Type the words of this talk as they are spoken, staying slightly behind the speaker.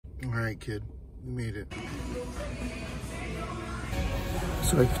All right, kid, we made it.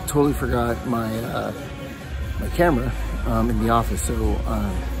 So I totally forgot my my camera in the office. So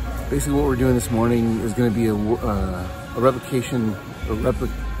basically, what we're doing this morning is going to be a replication.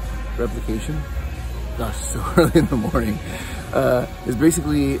 Gosh, so early in the morning. It's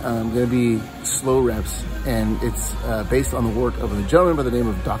basically going to be slow reps, and it's based on the work of a gentleman by the name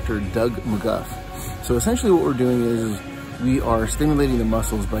of Dr. Doug McGuff. So essentially, what we're doing is we are stimulating the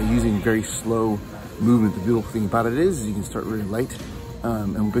muscles by using very slow movement. The beautiful thing about it is you can start really light.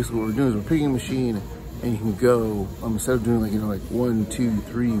 And basically what we're doing is we're picking a machine, and you can go, instead of doing like, you know, like 1, 2,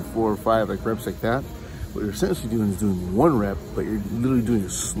 3, 4, 5, like reps like that, what you're essentially doing is doing 1 rep, but you're literally doing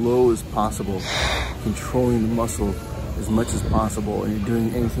as slow as possible, controlling the muscle as much as possible. And you're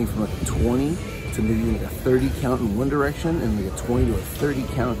doing anything from like a 20 to maybe like a 30 count in one direction and like a 20 to a 30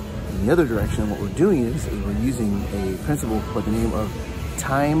 count in the other direction. And what we're doing is we're using a principle by the name of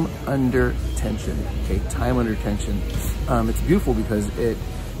time under tension. Okay, time under tension. It's beautiful because it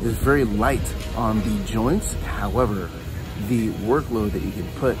is very light on the joints. However, the workload that you can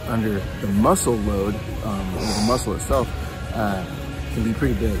put under the muscle load, the muscle itself, can be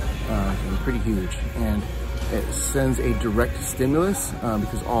pretty big, can be pretty huge, and it sends a direct stimulus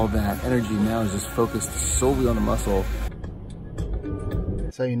because all that energy now is just focused solely on the muscle.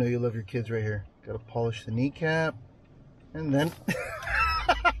 That's how you know you love your kids right here. Gotta polish the kneecap, and then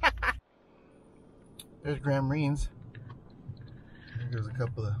there's Graham Reens. There goes a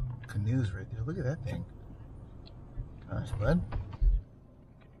couple of canoes right there. Look at that thing. Gosh, bud.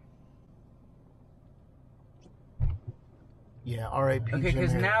 Yeah, R.I.P. Okay,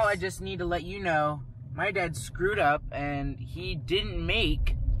 because now I just need to let you know, my dad screwed up and he didn't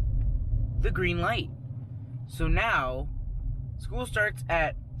make the green light. So now, school starts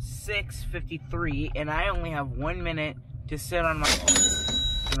at 6:53 and I only have 1 minute to sit on my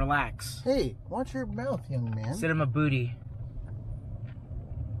phone and relax. Hey, watch your mouth, young man. Sit on my booty.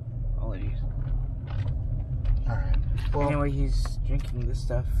 All of you. Alright. Well, anyway, he's drinking this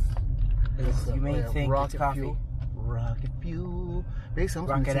stuff. You may think it's coffee. Fuel. Rocket fuel. Basically,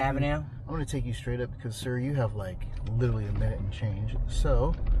 Rocket Avenue. I'm going to take you straight up because, sir, you have like literally a minute and change.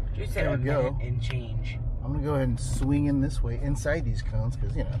 So, you said a minute and change. I'm going to go ahead and swing in this way inside these cones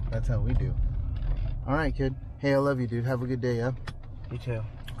because, you know, that's how we do. Alright, kid. Hey, I love you, dude. Have a good day, yeah? You too.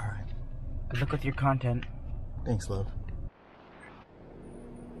 Alright. Good luck with your content. Thanks, love.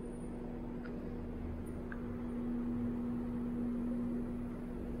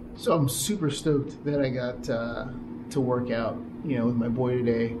 So I'm super stoked that I got to work out, you know, with my boy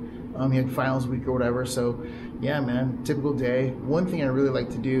today. He had finals week or whatever, so yeah, man, typical day. One thing I really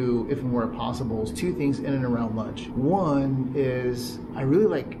like to do, if and where possible, is 2 things in and around lunch. One is I really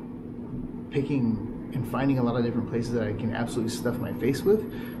like picking and finding a lot of different places that I can absolutely stuff my face with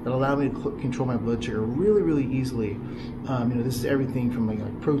that allow me to control my blood sugar really, really easily. You know, this is everything from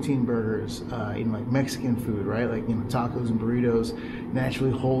like protein burgers, you know, like Mexican food, right? Like, you know, tacos and burritos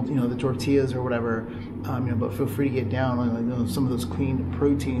naturally hold, you know, the tortillas or whatever, you know, but feel free to get down on like, you know, some of those clean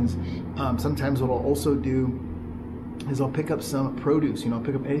proteins. Sometimes what I'll also do is I'll pick up some produce, you know, I'll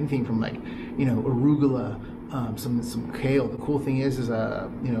pick up anything from like, you know, arugula, some kale. The cool thing is you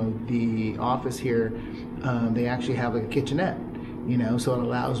know, the office here, they actually have like a kitchenette, you know, so it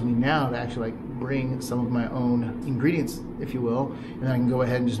allows me now to actually like bring some of my own ingredients, if you will, and then I can go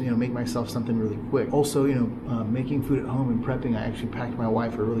ahead and just, you know, make myself something really quick. Also, you know, making food at home and prepping, I actually packed my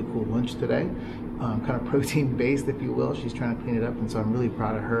wife a really cool lunch today, kind of protein based, if you will. She's trying to clean it up, and so I'm really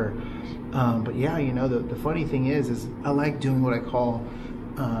proud of her. But yeah, you know, the funny thing is I like doing what I call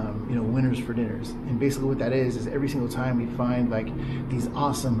you know, winners for dinners. And basically what that is every single time we find like these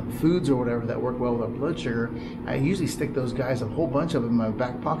awesome foods or whatever that work well with our blood sugar, I usually stick those guys, a whole bunch of them in my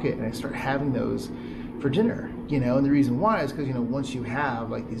back pocket, and I start having those for dinner, you know. And the reason why is because, you know, once you have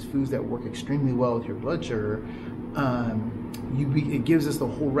like these foods that work extremely well with your blood sugar, it gives us the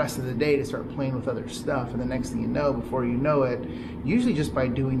whole rest of the day to start playing with other stuff. And the next thing you know, before you know it, usually just by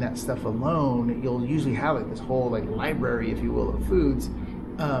doing that stuff alone, you'll usually have like this whole like library, if you will, of foods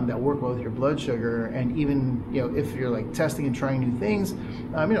that work well with your blood sugar. And even, you know, if you're like testing and trying new things, you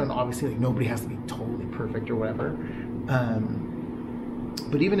know, and obviously like nobody has to be totally perfect or whatever,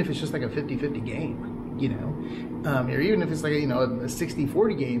 but even if it's just like a 50-50 game, you know, or even if it's like a, you know, a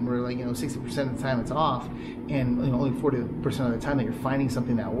 60-40 game where like, you know, 60% of the time it's off, and, you know, only 40% of the time that you're finding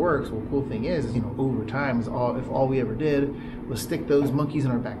something that works. Well, the cool thing is, you know, over time, if all we ever did was stick those monkeys in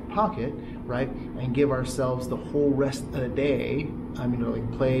our back pocket, right, and give ourselves the whole rest of the day, you know,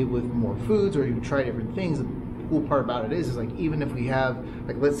 like play with more foods or even try different things, cool part about it is like, even if we have,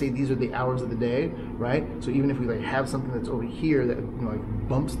 like, let's say these are the hours of the day, right? So even if we like have something that's over here that, you know, like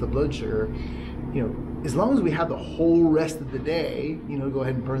bumps the blood sugar, you know, as long as we have the whole rest of the day, you know, go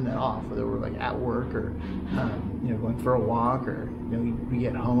ahead and burn that off, whether we're like at work or, you know, going for a walk, or, you know, we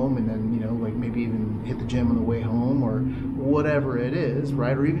get home and then, you know, like maybe even hit the gym on the way home or whatever it is,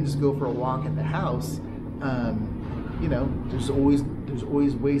 right? Or even just go for a walk at the house. You know, there's always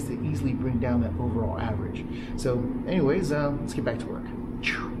ways to easily bring down that overall average. So anyways, let's get back to work.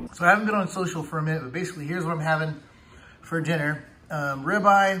 So I haven't been on social for a minute, but basically here's what I'm having for dinner.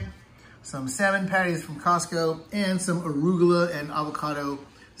 Ribeye, some salmon patties from Costco, and some arugula and avocado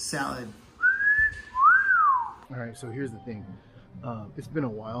salad. All right, so here's the thing. It's been a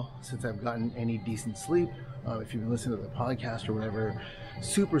while since I've gotten any decent sleep. If you've been listening to the podcast or whatever,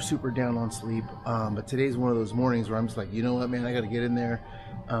 super down on sleep. But today's one of those mornings where I'm just like, you know what, man, I got to get in there.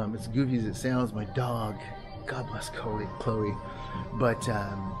 As goofy as it sounds, my dog, God bless Chloe, but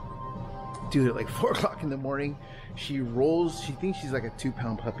dude, at like 4 o'clock in the morning, she thinks she's like a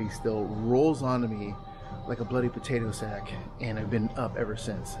 2-pound puppy still, rolls onto me like a bloody potato sack, and I've been up ever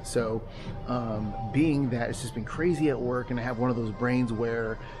since. So being that it's just been crazy at work, and I have one of those brains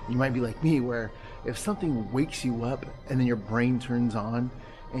where you might be like me, where if something wakes you up and then your brain turns on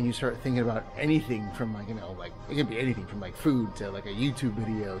and you start thinking about anything from, like, you know, like it could be anything from like food to like a YouTube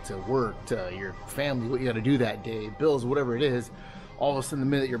video to work to your family, what you got to do that day, bills, whatever it is, all of a sudden the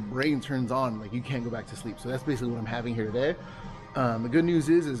minute your brain turns on, like you can't go back to sleep. So that's basically what I'm having here today. The good news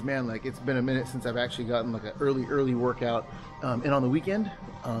is, man, like it's been a minute since I've actually gotten like an early workout, and on the weekend,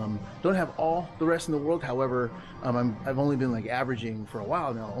 don't have all the rest in the world. However, I've only been like averaging for a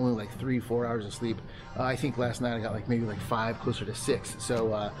while now, only like 3-4 hours of sleep. I think last night I got like maybe like 5, closer to 6.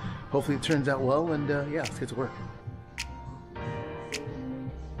 So hopefully it turns out well, and yeah, let's get to work.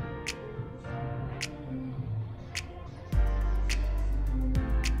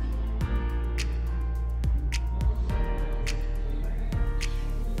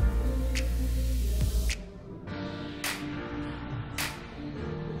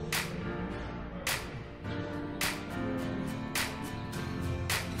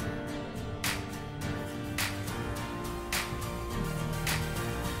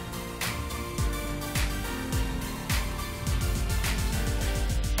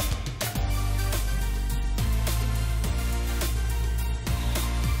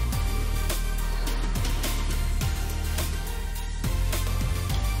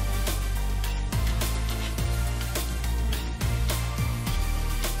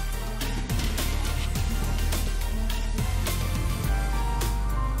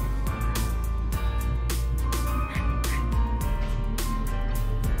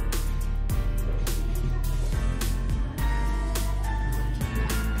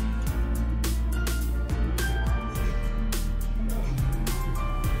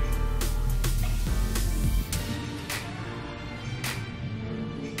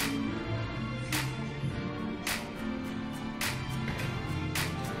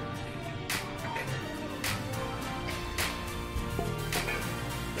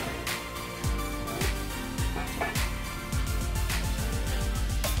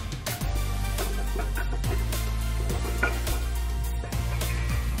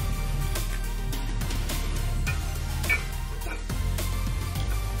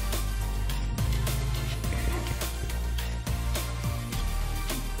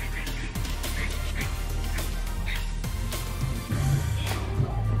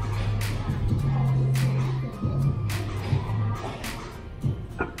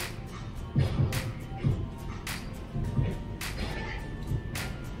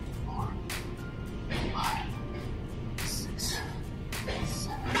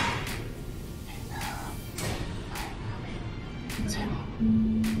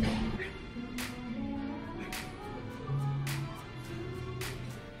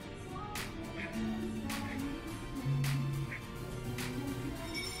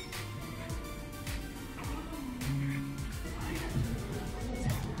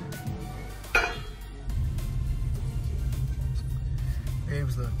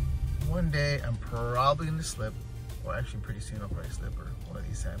 Babes, look, one day I'm probably gonna slip. Well, actually pretty soon I'll probably slip, or one of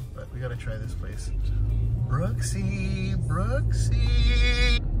these times, but we gotta try this place. Brooksy.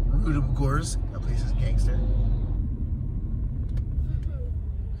 Rude, of course. That place is gangster.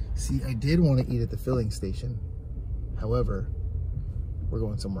 See, I did want to eat at the filling station. However, we're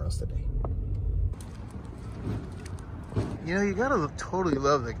going somewhere else today. You know, you gotta totally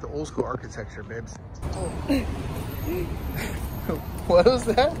love like the old school architecture, babes. What was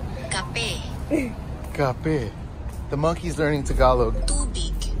that? Kape. The monkey's learning Tagalog.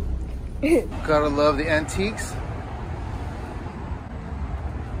 Tubig. Gotta love the antiques.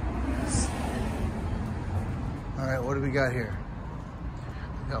 do we got here?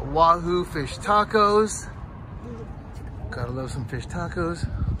 We got Wahoo fish tacos. Gotta love some fish tacos.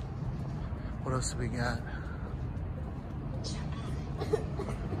 What else do we got?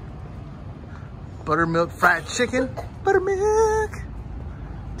 Buttermilk fried chicken. Buttermilk.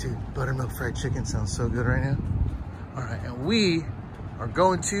 Dude, buttermilk fried chicken sounds so good right now. All right, and we are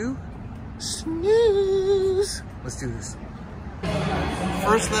going to snooze. Let's do this.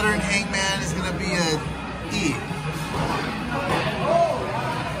 First letter in Hangman is gonna be a E.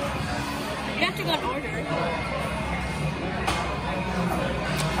 You have to go in order.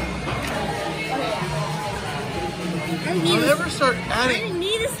 Don't ever start I adding. didn't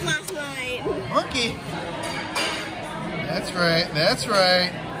need this last night. Monkey. That's right, that's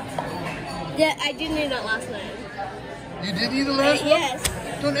right. Yeah, I did need that last night. You did eat the last one? Yes.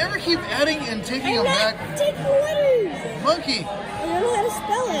 Don't ever keep adding and taking them I'm not back. taking letters. Monkey. I don't know how to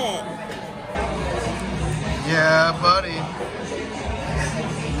spell it. Yeah, buddy.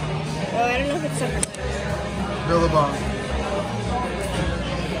 Oh, I don't know if it's separate letters. Billabong.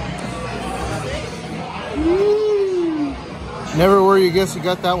 Never where you guess you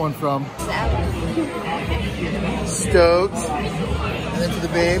got that one from. Stoked. And then for the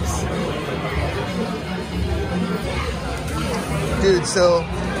babes. Dude, so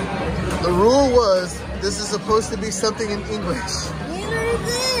the rule was this is supposed to be something in English.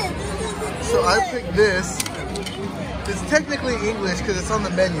 So I picked this. It's technically English because it's on the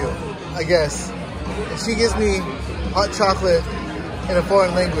menu, I guess. And she gives me hot chocolate in a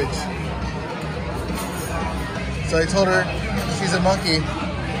foreign language. So I told her she's a monkey.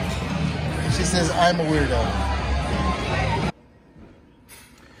 And she says I'm a weirdo.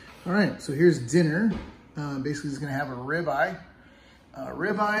 All right, so here's dinner. Basically, it's gonna have a ribeye.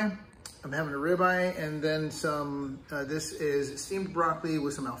 I'm having a ribeye and then some, this is steamed broccoli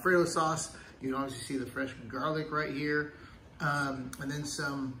with some Alfredo sauce. You can obviously see the fresh garlic right here. And then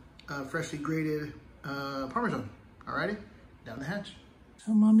some freshly grated Parmesan. Alrighty, down the hatch.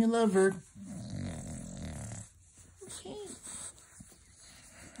 Tell Mom you love her. Okay.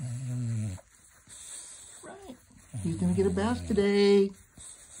 Right, he's gonna get a bath today.